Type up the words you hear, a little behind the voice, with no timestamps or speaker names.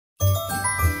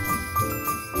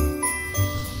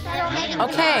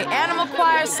Okay, animal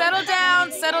choir, settle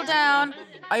down, settle down.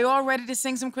 Are you all ready to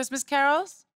sing some Christmas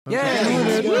carols?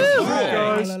 Yay!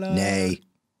 Nay.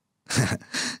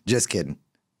 Just kidding.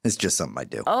 It's just something I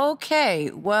do. Okay,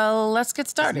 well, let's get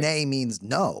started. Nay means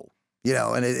no. You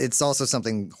know, and it's also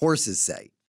something horses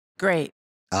say. Great.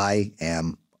 I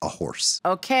am a horse.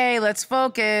 Okay, let's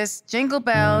focus. Jingle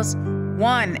bells,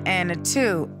 1 and a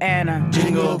 2 and a...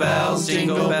 Jingle bells,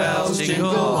 jingle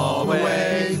all the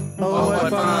way. Oh, what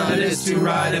fun it is to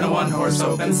ride in a one-horse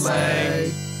open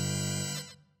sleigh.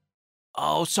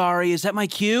 Oh, sorry, is that my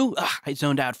cue? Ugh, I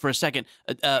zoned out for a second.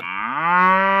 That's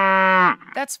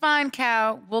fine,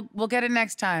 Cow. We'll get it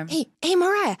next time. Hey,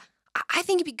 Mariah, I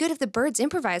think it'd be good if the birds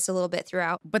improvised a little bit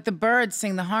throughout. But the birds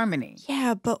sing the harmony.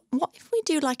 Yeah, but what if we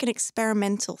do like an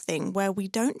experimental thing where we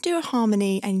don't do a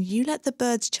harmony and you let the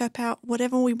birds chirp out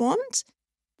whatever we want?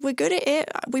 We're good at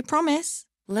it, we promise.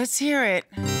 Let's hear it.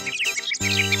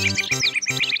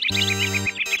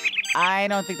 I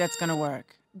don't think that's gonna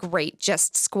work. Great,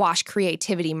 just squash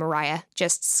creativity, Mariah.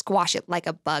 Just squash it like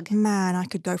a bug. Man, I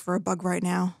could go for a bug right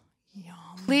now. Yum.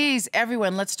 Please,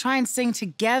 everyone, let's try and sing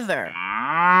together.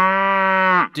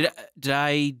 Did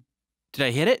I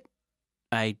hit it?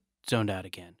 I zoned out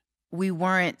again. We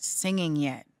weren't singing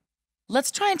yet. Let's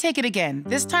try and take it again.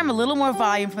 This time a little more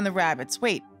volume from the rabbits.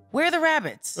 Wait, where are the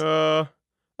rabbits? I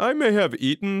may have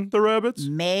eaten the rabbits.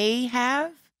 May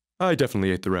have? I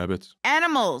definitely ate the rabbits.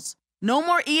 Animals, no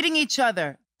more eating each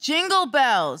other. Jingle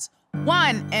bells,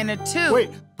 1 and a 2. Wait,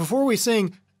 before we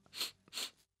sing,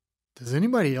 does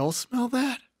anybody else smell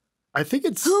that? I think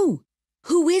it's... Who?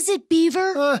 Who is it,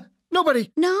 Beaver?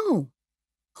 Nobody. No.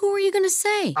 Who are you gonna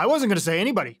say? I wasn't gonna say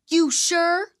anybody. You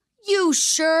sure? You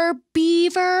sure,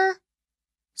 Beaver?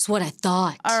 That's what I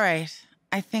thought. All right,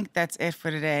 I think that's it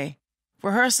for today.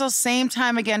 Rehearsal same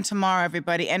time again tomorrow,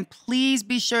 everybody. And please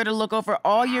be sure to look over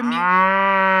all your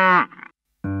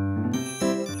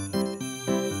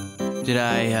Did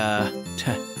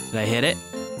I hit it?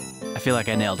 I feel like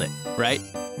I nailed it, right?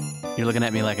 You're looking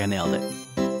at me like I nailed it.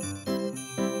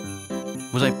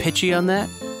 Was I pitchy on that?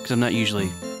 Because I'm not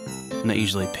usually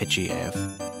pitchy. I have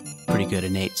pretty good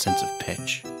innate sense of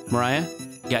pitch. Mariah,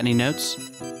 got any notes?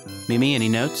 Mimi, any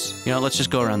notes? You know, let's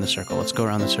just go around the circle. Let's go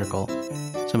around the circle.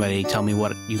 Somebody tell me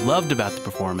what you loved about the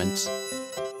performance,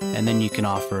 and then you can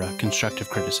offer a constructive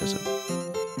criticism.